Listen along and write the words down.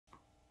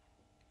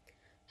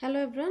Hello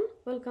everyone,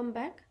 welcome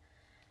back.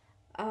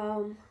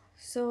 As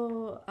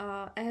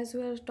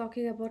we are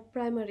talking about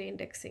primary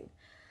indexing,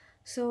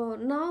 so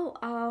now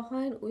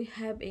when we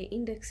have a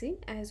indexing,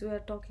 as we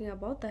are talking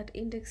about that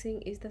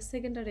indexing is the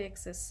secondary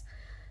access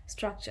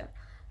structure.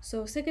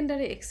 So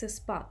secondary access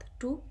path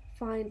to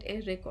find a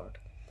record.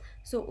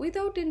 So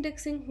without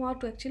indexing,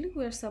 what actually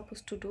we are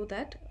supposed to do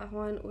that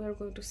when we are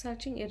going to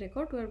searching a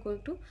record, we are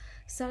going to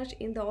search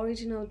in the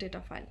original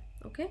data file.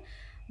 Okay,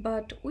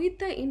 but with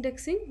the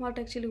indexing, what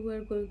actually we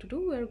are going to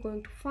do, we are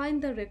going to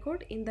find the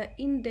record in the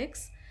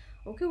index.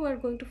 Okay, we are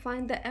going to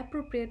find the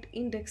appropriate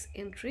index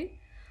entry.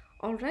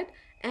 All right,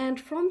 and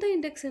from the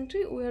index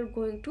entry we are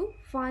going to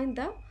find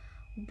the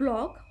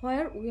block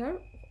where we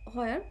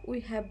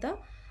have the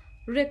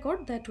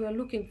record that we are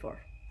looking for.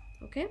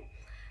 Okay,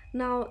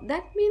 now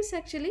that means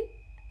actually,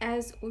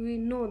 as we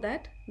know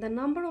that the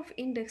number of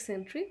index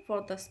entry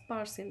for the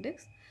sparse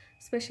index,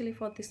 especially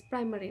for this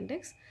primary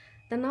index,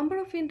 the number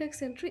of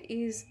index entry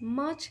is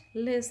much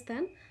less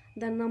than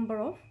the number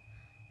of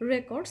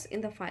records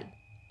in the file.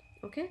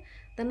 Okay,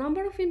 the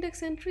number of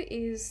index entry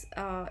is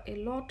a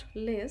lot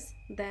less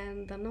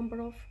than the number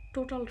of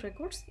total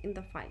records in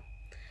the file.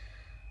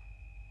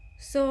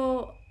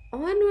 So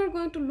when we are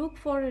going to look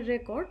for a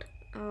record,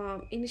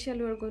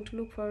 initially we are going to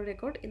look for a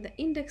record in the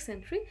index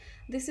entry.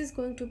 This is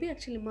going to be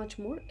actually much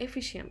more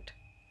efficient.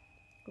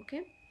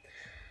 Okay,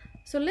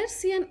 so let's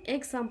see an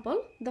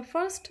example. The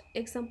first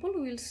example,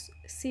 we will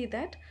see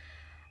that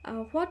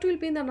what will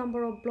be the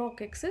number of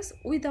block access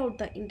without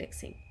the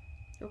indexing.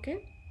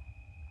 Okay,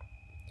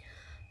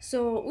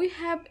 so we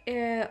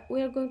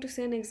are going to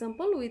see an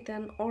example with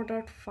an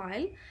ordered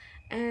file,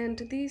 and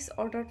this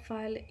ordered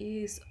file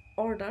is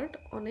ordered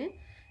on a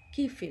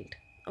key field.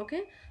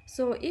 Okay,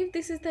 so if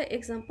this is the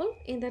example,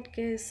 in that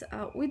case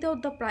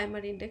without the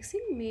primary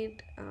indexing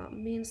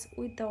means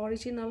with the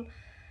original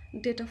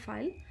data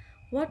file,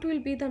 what will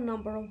be the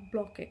number of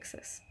block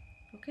access.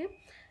 Okay,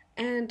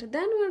 and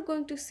then we are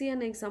going to see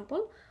an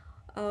example,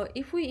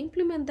 if we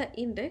implement the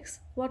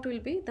index, what will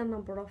be the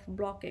number of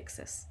block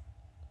access.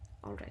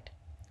 All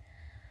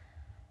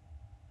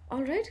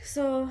right,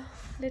 so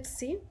let's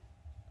see.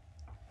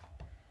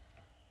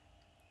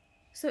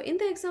 So in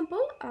the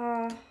example,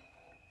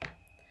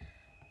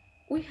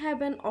 we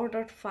have an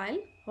ordered file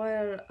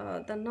where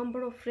the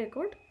number of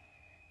record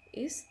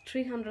is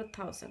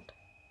 300,000.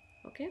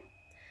 Okay,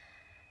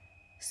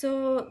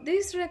 so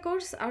these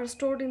records are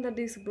stored in the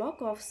disk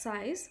block of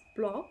size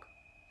block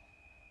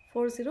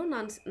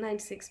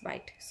 4096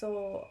 byte.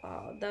 So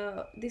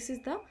this is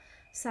the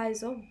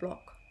size of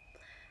block.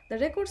 The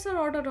records are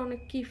ordered on a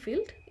key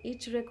field.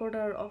 Each record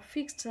are of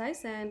fixed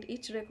size and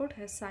each record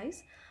has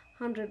size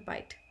 100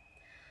 byte.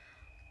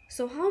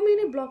 So how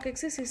many block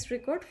access is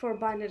required for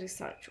binary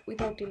search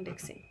without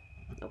indexing?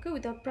 Okay,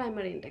 without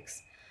primary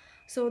index.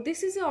 So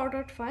this is an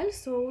ordered file,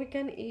 so we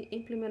can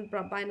implement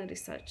binary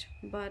search.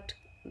 But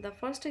the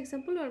first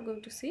example we are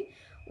going to see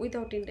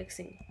without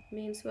indexing,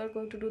 means we are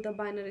going to do the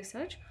binary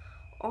search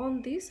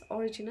on this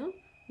original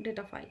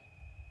data file.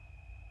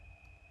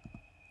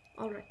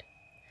 All right.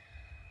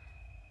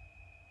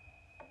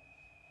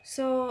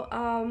 So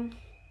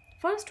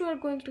first we are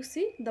going to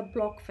see the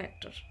block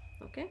factor.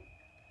 Okay,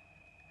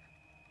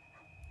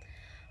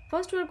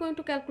 first we are going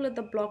to calculate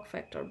the block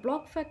factor.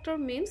 Block factor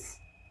means,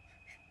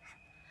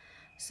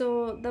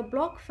 so the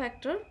block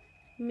factor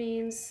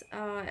means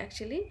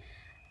actually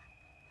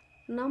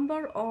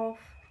number of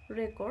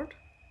record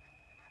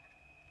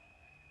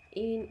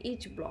in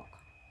each block.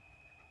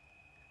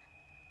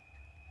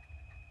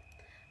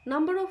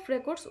 Number of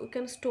records we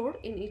can store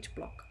in each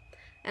block.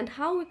 And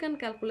how we can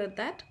calculate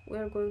that? We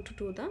are going to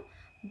do the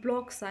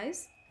block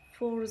size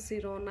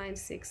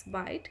 4096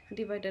 byte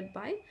divided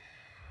by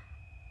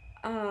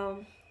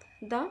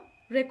the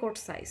record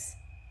size.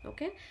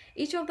 Okay,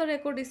 each of the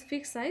record is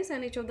fixed size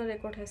and each of the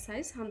record has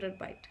size 100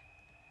 byte.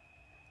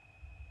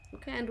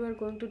 Okay, and we are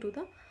going to do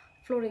the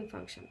flooring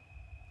function.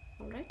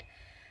 All right,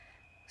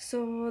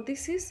 so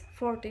this is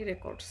 40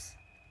 records.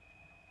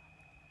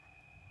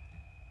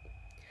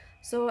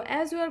 So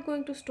as we are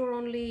going to store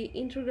only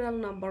integral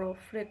number of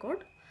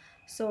record,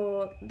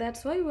 so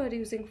that's why we are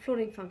using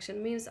flooring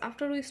function. Means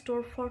after we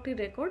store 40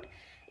 record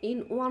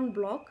in one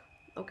block,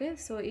 okay,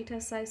 so it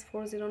has size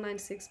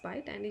 4096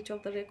 byte and each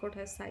of the record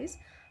has size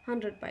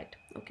 100 byte.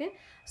 Okay,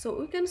 so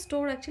we can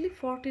store actually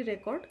 40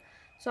 record.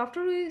 So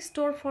after we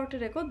store 40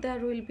 record, there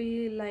will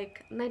be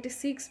like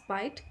 96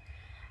 byte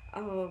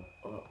will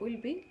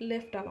be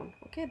left alone.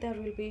 Okay, there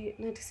will be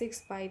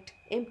 96 byte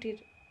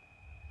empty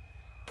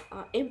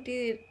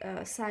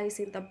size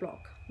in the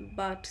block,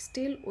 but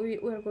still we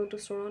are going to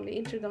store only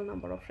integral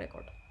number of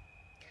record.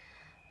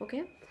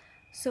 Okay,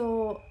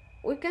 so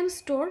we can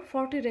store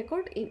 40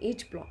 record in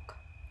each block.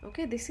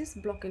 Okay, this is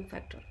blocking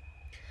factor.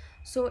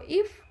 So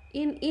if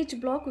in each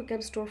block we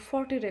can store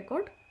 40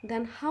 record,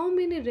 then how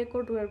many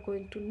record we are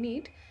going to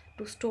need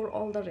to store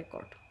all the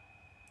record?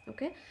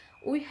 Okay,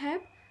 we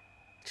have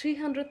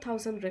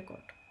 300,000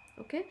 record.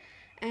 Okay,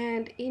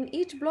 and in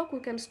each block we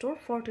can store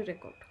 40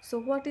 record. So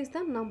what is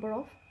the number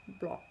of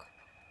block?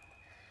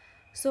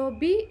 So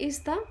B is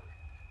the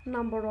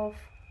number of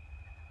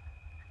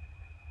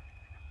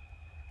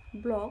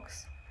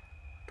blocks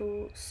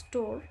to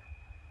store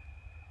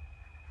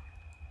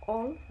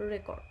all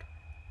record.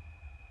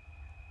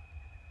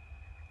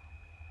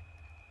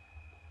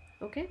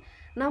 Okay,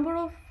 number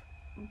of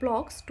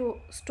blocks to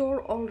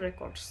store all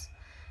records.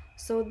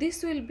 So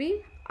this will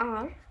be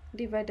R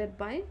divided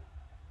by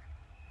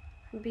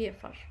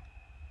BFR.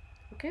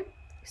 Okay,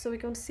 so we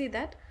can see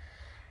that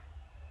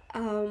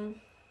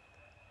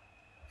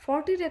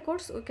 40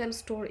 records we can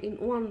store in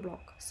one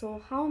block.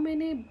 So how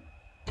many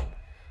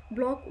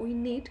block we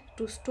need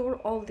to store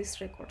all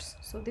these records?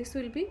 So this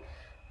will be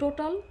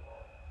total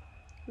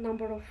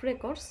number of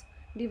records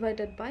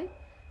divided by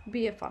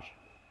BFR.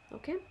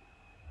 Okay,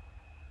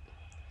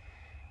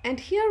 and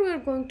here we are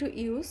going to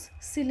use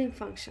ceiling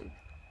function.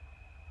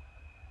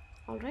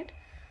 All right,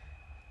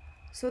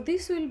 so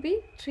this will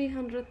be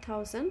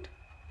 300,000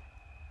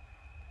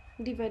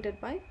 divided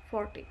by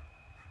 40.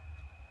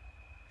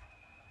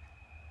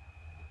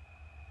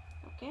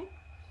 Okay,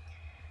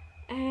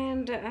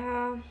 and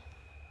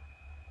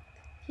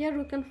here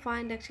we can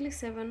find actually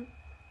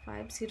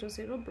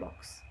 7500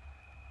 blocks.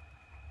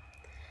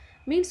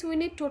 Means we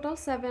need total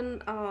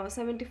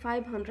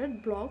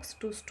 7500 blocks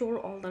to store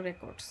all the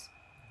records.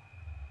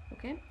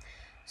 Okay,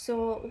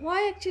 so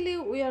why actually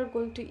we are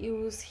going to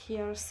use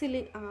here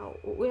ceiling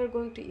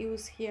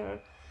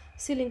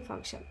ceiling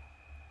function.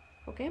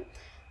 Okay,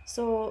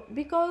 so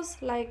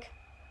because like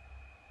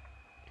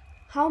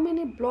how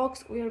many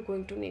blocks we are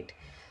going to need.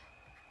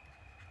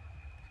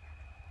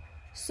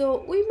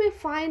 So we may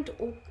find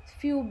a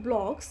few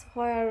blocks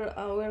where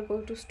we are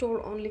going to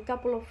store only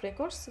couple of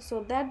records,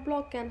 so that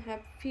block can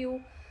have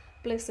few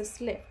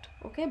places left.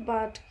 Okay,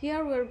 but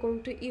here we are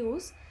going to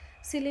use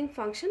ceiling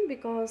function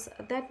because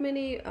that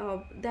many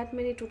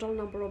total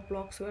number of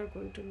blocks we are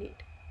going to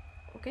need.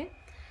 Okay,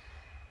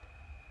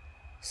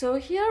 so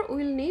here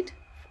we will need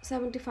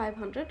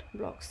 7500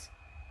 blocks.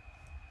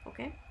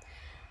 Okay,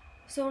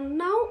 so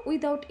now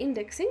without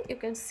indexing you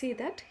can see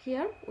that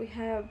here we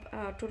have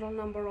total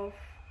number of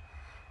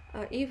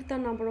if the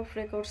number of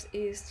records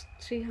is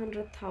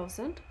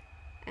 300,000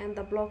 and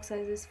the block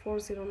size is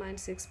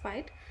 4096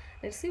 byte,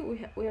 let's see,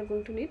 we are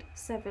going to need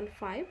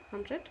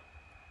 7500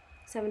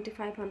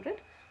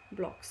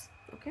 blocks.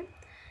 Okay,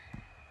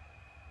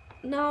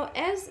 now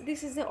as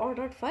this is the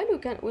ordered file,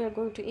 we are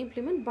going to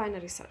implement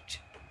binary search.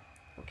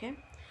 Okay,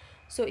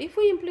 so if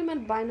we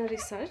implement binary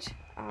search,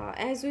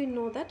 as we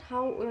know that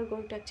how we are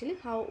going to actually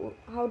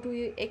how do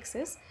we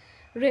access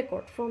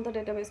record from the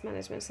database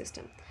management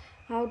system,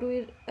 how do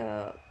we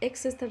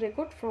access the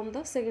record from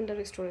the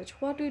secondary storage.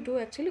 What we do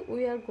actually,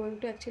 we are going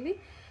to actually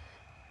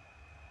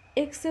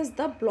access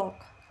the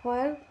block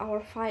where our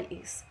file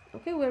is.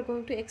 Okay, we are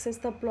going to access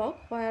the block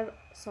where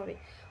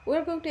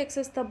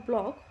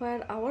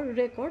our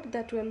record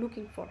that we are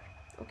looking for.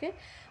 Okay,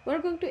 we are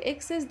going to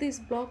access this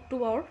block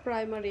to our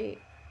primary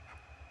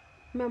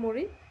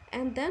memory,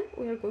 and then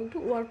we are going to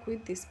work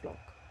with this block.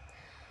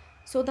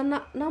 So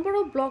the number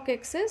of block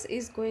access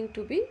is going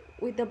to be,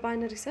 with the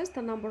binary search,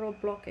 the number of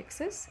block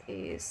access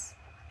is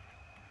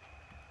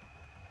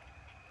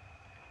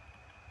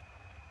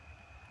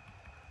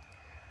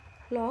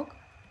log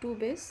 2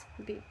 base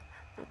b.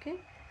 Okay,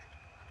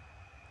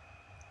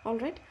 all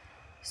right,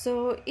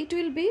 so it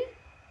will be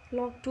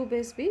log 2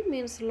 base b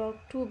means log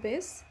 2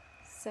 base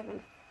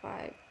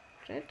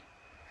 7500.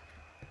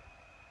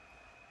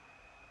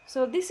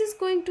 So this is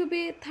going to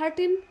be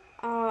 13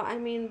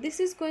 this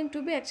is going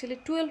to be actually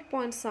 12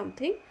 point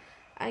something.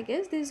 I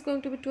guess this is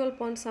going to be 12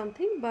 point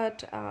something,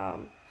 but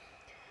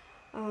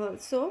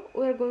so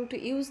we are going to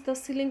use the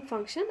ceiling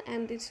function,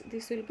 and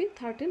this will be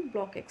 13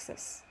 block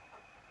access.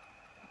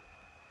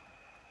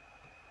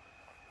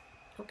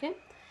 Okay,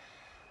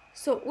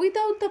 so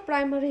without the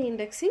primary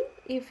indexing,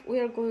 if we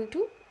are going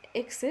to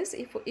access,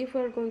 if we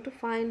are going to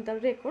find the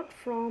record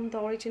from the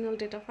original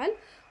data file,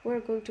 we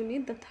are going to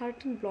need the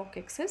 13 block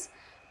access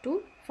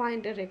to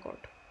find a record.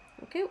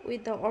 Okay,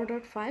 with the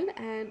ordered file,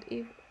 and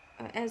if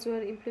as we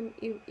are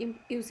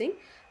using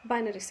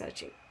binary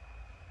searching.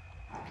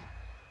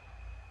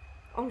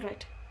 All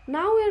right,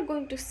 now we are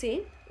going to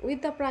see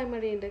with the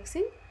primary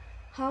indexing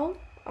how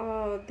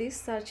this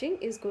searching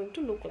is going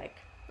to look like.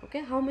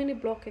 Okay, how many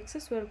block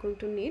access we are going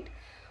to need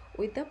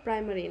with the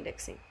primary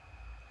indexing.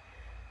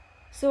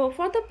 So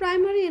for the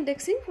primary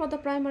indexing,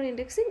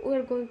 we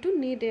are going to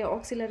need a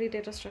auxiliary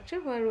data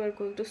structure where we are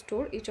going to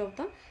store each of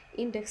the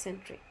index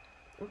entry.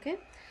 Okay,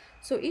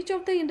 so each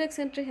of the index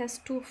entry has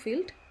two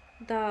fields,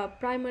 the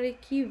primary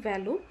key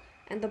value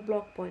and the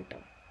block pointer.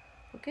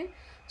 Okay,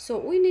 so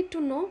we need to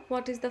know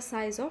what is the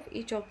size of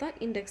each of the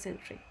index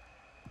entry.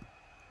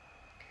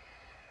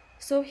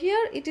 So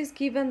here it is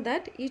given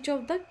that each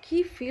of the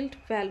key field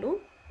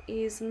value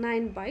is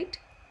 9 byte.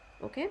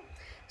 Okay,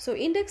 so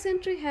index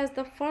entry has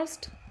the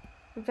first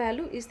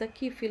value is the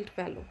key field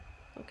value.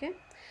 Okay,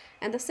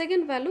 and the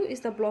second value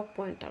is the block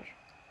pointer.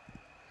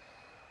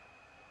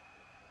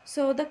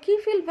 So the key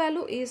field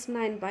value is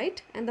 9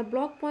 byte and the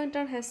block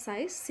pointer has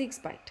size 6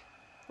 byte.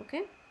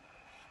 Okay,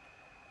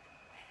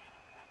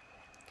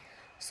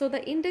 So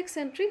the index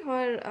entry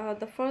where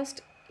the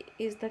first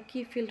is the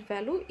key field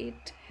value,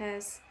 it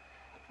has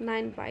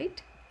 9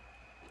 byte,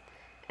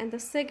 and the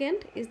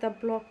second is the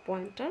block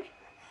pointer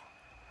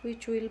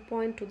which will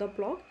point to the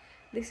block,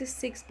 this is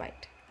 6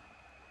 byte.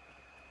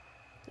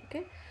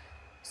 Okay,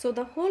 so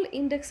the whole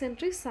index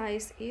entry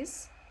size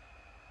is,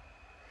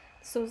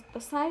 so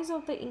the size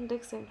of the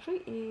index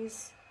entry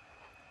is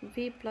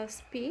v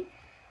plus p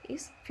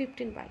is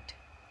 15 byte.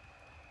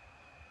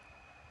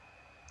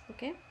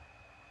 Okay,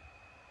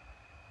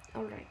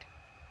 all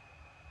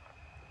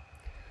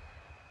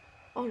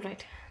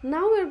right,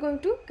 now we are going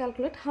to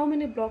calculate how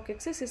many block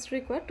access is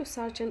required to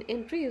search an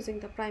entry using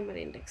the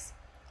primary index.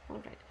 All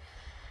right,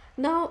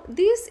 now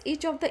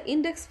each of the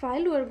index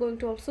file we are going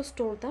to also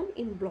store them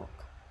in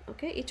block.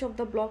 Okay, each of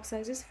the block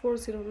size is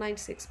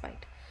 4096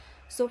 byte.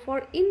 So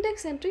for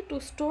index entry,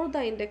 to store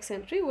the index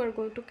entry, we are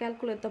going to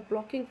calculate the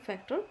blocking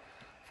factor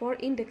for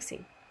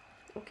indexing.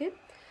 Okay,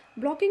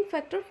 blocking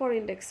factor for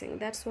indexing,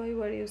 that's why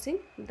we are using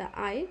the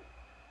I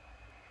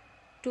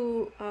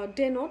to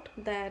denote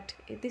that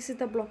this is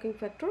the blocking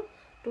factor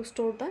to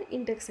store the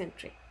index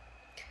entry.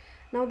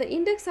 Now the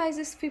index size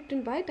is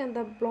 15 byte and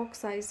the block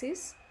size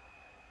is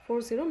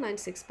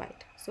 4096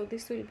 byte. So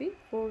this will be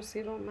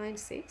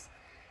 4096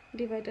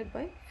 divided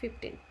by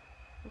 15.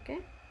 Okay,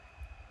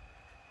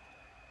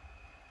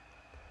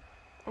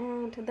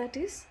 and that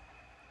is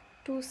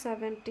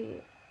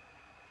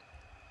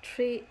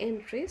 273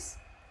 entries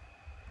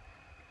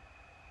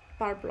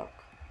per block.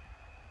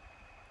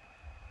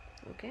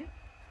 Okay,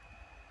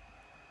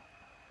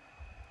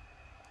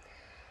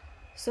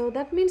 so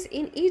that means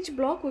in each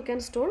block we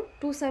can store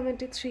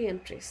 273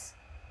 entries.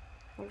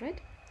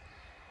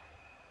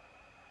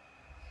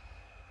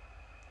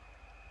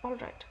 All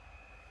right,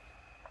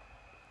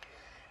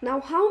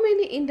 now how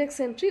many index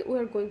entry we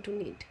are going to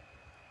need?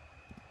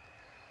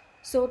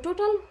 So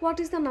total, what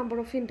is the number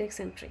of index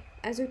entry?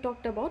 As we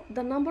talked about,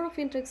 the number of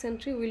index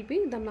entry will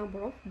be the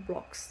number of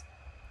blocks.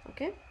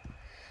 Okay,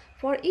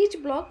 for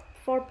each block,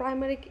 for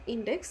primary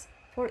index,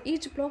 for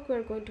each block we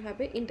are going to have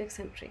an index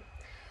entry.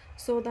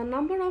 So the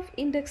number of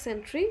index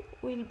entry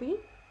will be,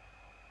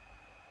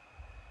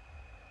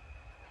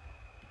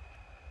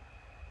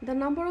 the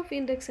number of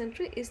index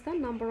entry is the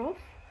number of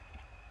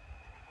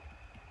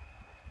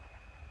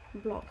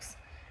blocks.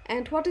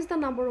 And what is the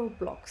number of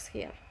blocks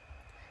here?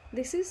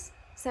 This is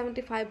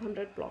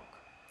 7500 block.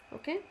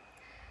 Okay,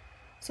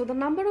 so the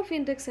number of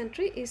index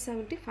entry is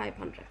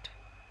 7500.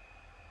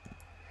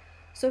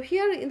 So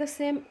here in the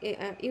same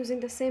using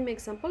the same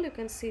example, you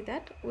can see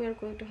that we are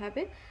going to have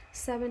a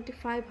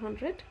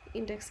 7500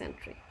 index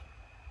entry.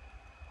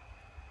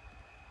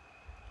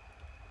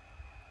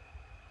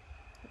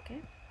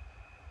 Okay,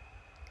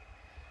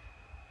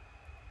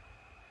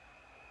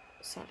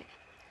 sorry,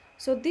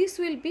 so this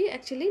will be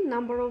actually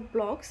number of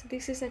blocks,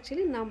 this is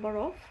actually number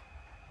of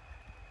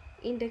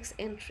index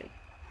entry.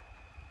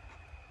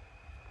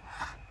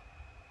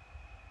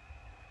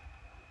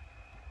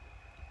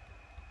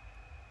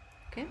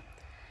 Okay,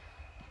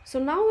 so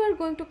now we are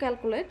going to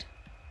calculate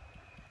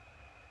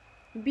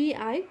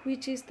BI,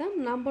 which is the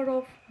number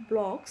of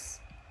blocks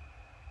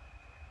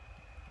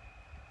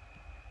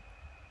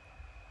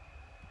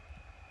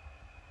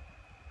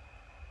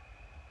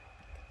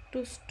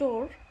to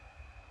store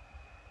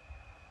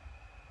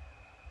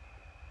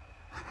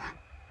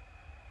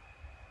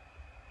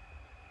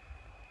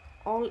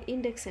all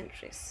index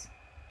entries.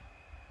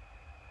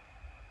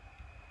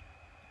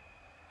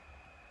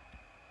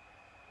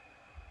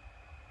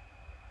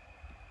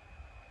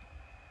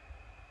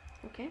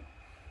 Okay,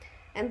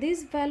 and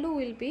this value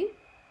will be,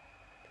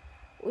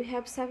 we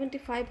have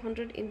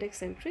 7500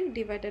 index entry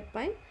divided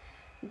by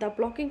the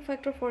blocking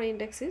factor for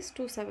index is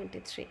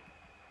 273.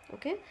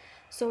 Okay,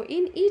 so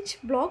in each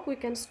block we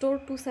can store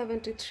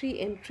 273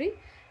 entry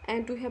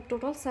and we have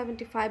total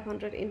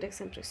 7500 index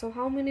entry. So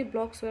how many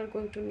blocks we are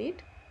going to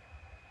need?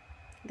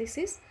 This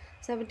is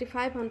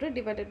 7500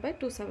 divided by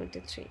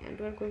 273 and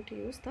we are going to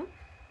use the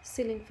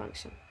ceiling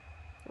function.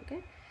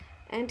 Okay,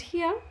 and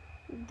here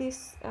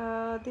this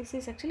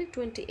is actually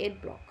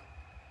 28 block.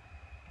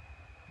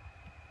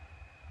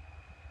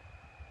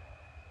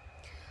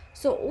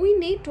 So we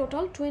need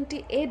total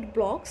 28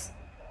 blocks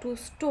to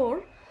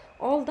store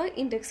all the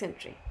index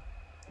entry.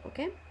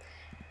 Okay,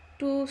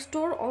 to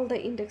store all the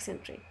index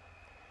entry.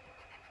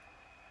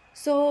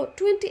 So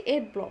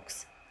 28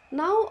 blocks.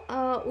 Now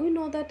we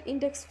know that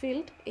index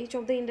field, each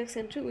of the index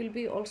entry will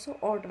be also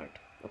ordered.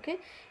 Okay,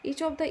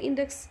 each of the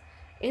index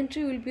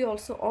entry will be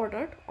also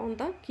ordered on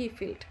the key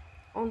field,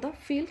 on the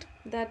field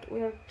that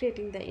we are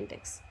creating the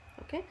index.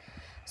 Okay,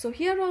 so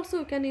here also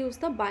you can use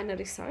the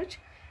binary search,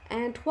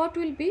 and what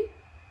will be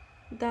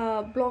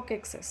the block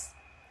access?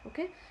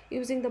 Okay,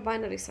 using the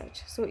binary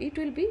search, so it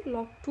will be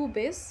log2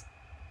 base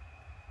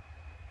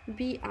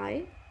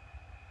bi.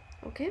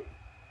 Okay,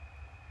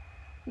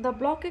 the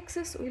block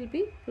access will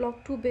be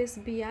log2 base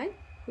bi,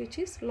 which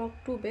is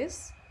log2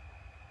 base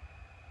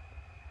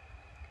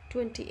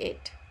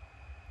 28.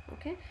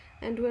 Okay,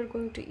 and we are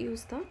going to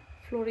use the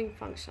flooring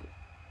function,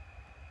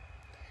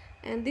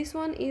 and this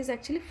one is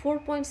actually 4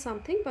 point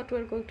something, but we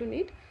are going to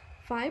need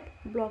 5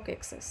 block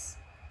access.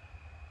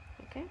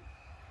 Okay,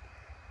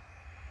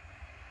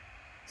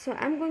 so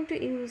I'm going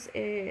to use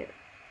a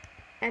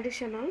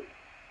additional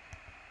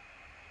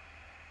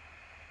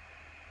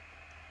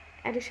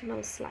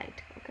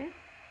slide. Okay,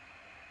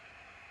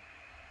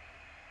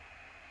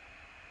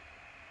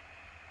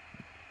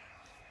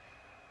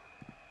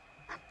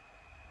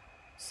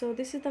 so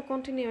this is the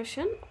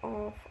continuation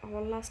of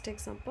our last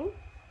example.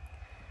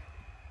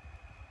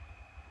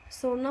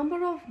 So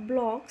number of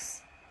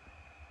blocks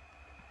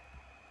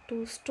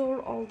to store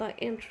all the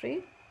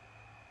entry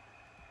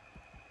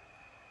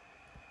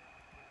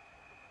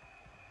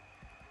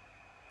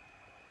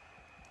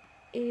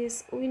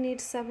is, we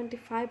need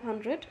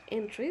 7500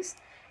 entries,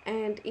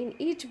 and in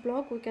each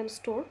block we can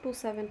store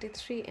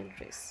 273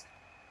 entries.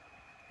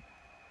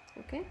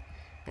 Okay,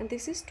 and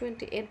this is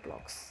 28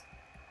 blocks.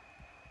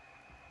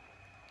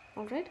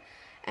 All right,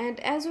 and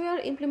as we are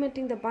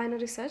implementing the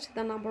binary search,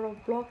 the number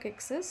of block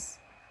access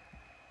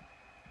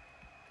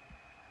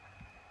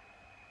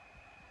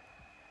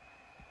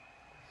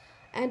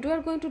and we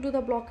are going to do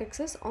the block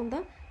access on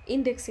the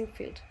indexing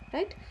field,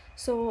 right?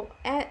 So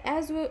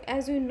as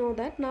we know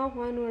that now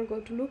when we are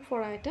going to look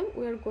for item,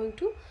 we are going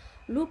to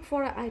look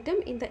for an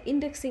item in the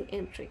indexing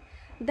entry.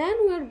 Then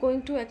we are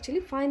going to actually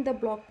find the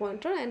block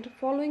pointer, and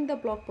following the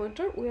block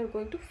pointer we are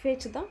going to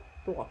fetch the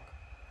block.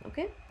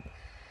 Okay,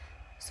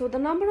 so the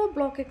number of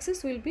block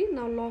access will be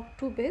now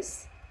log2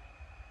 base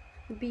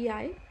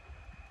bi,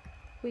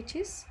 which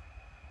is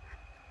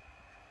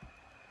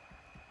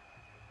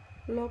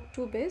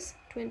log2 base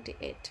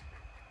 28,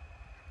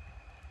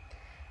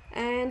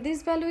 and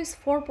this value is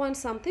 4 point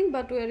something,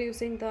 but we are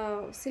using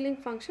the ceiling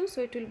function,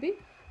 so it will be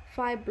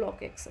 5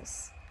 block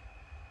access.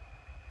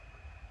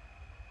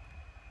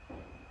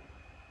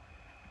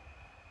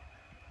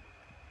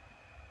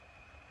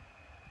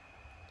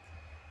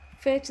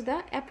 Fetch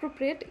the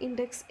appropriate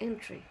index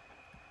entry.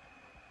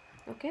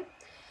 Okay,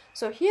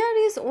 so here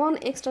is one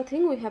extra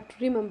thing we have to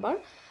remember.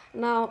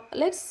 Now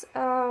let's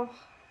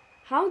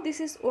how this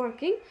is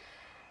working.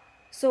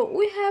 So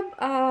we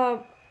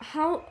have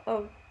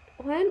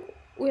when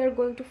we are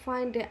going to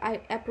find the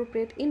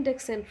appropriate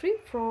index entry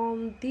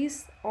from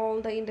this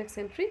all the index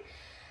entry,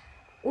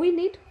 we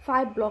need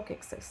 5 block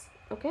access.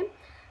 Okay,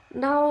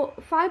 now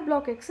 5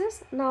 block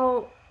access.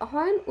 Now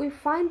when we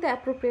find the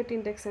appropriate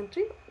index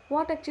entry,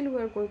 what actually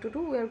we are going to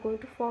do, we are going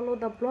to follow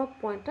the block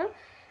pointer,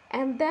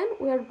 and then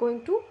we are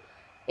going to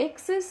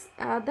access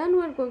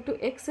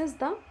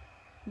the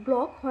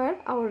block where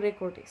our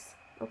record is.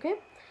 Okay,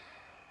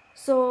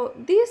 so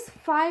this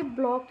 5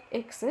 block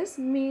access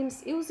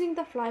means, using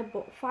the 5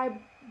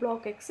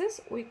 block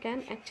access we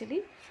can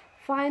actually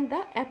find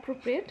the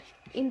appropriate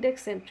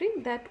index entry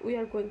that we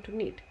are going to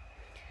need.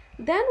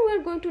 Then we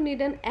are going to need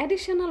an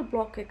additional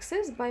block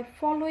access. By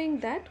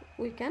following that,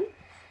 we can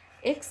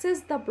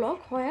access the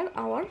block where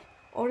our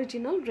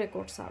original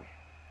records are.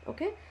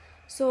 Okay,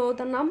 so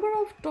the number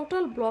of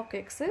total block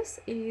access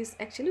is,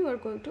 actually we are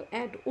going to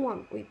add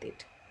 1 with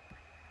it,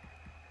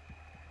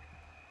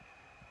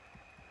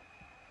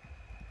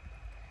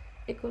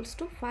 equals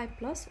to 5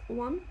 plus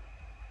 1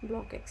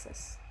 block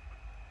access,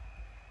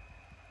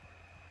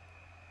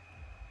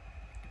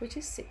 which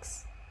is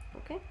 6.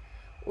 Okay,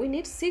 we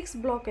need 6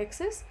 block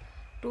access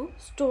to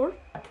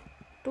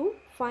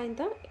find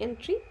the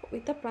entry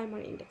with the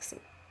primary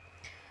indexing.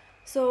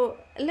 So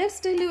let's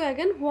tell you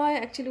again why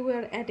actually we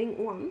are adding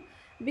 1,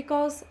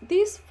 because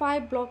these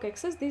 5 block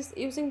access, this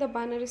using the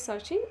binary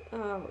searching,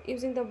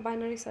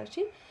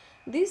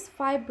 these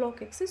 5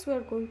 block access we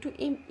are going to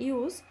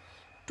use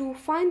to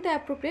find the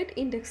appropriate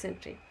index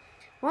entry.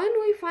 When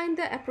we find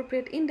the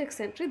appropriate index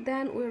entry,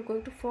 then we are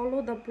going to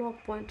follow the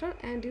block pointer,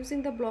 and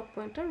using the block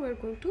pointer we are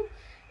going to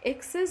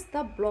access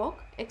the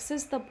block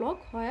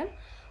where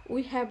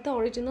we have the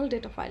original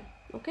data file.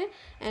 Okay,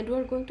 and we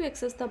are going to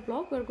access the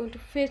block, we are going to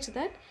fetch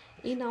that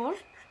in our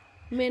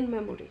main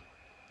memory.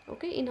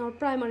 Okay, in our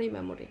primary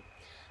memory.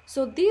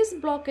 So this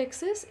block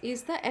access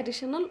is the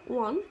additional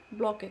 1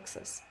 block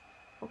access.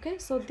 Okay,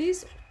 so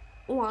this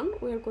 1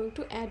 we are going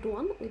to add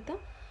 1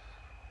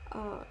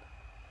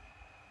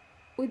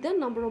 with the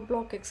number of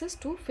block access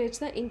to fetch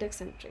the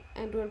index entry,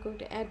 and we are going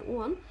to add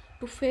 1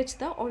 to fetch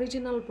the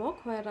original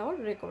block where our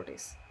record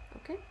is.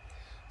 Okay,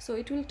 so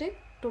it will take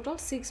total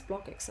 6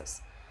 block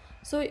access.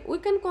 So we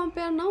can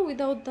compare now.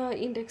 Without the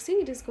indexing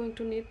it is going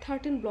to need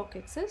 13 block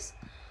access,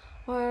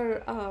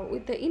 or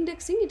with the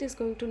indexing it is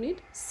going to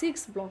need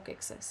 6 block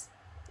access.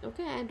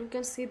 Okay, and we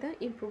can see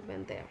the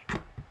improvement there.